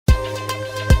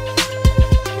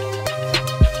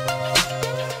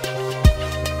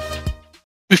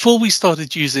Before we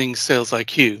started using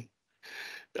SalesIQ,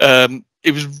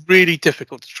 it was really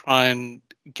difficult to try and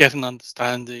get an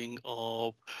understanding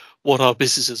of what our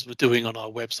businesses were doing on our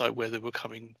website, where they were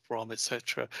coming from,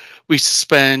 etc. We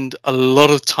spend a lot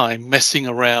of time messing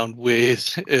around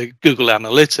with Google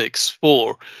Analytics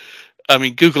 4. I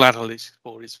mean, Google Analytics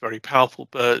 4 is very powerful,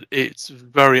 but it's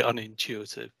very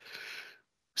unintuitive.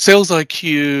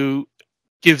 SalesIQ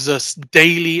gives us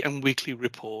daily and weekly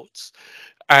reports,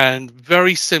 and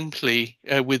very simply,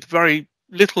 with very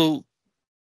little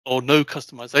or no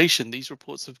customization, these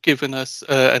reports have given us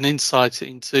an insight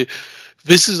into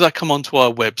visitors that come onto our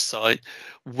website,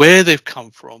 where they've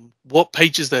come from, what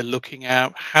pages they're looking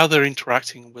at, how they're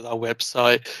interacting with our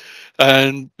website.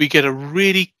 And we get a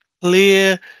really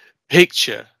clear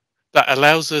picture that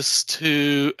allows us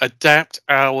to adapt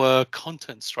our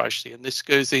content strategy. And this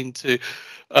goes into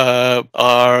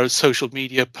our social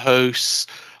media posts,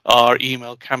 our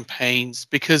email campaigns,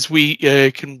 because we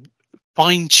can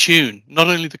fine tune not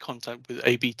only the content with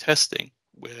A/B testing,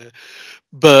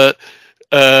 but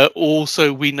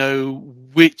also we know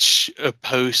which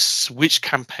posts, which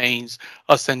campaigns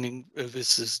are sending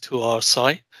visitors to our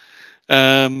site.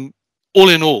 All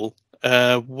in all,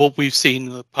 what we've seen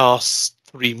in the past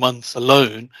 3 months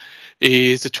alone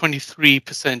is a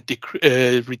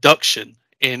 23% reduction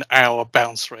in our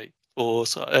bounce rate for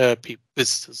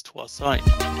visitors to our site.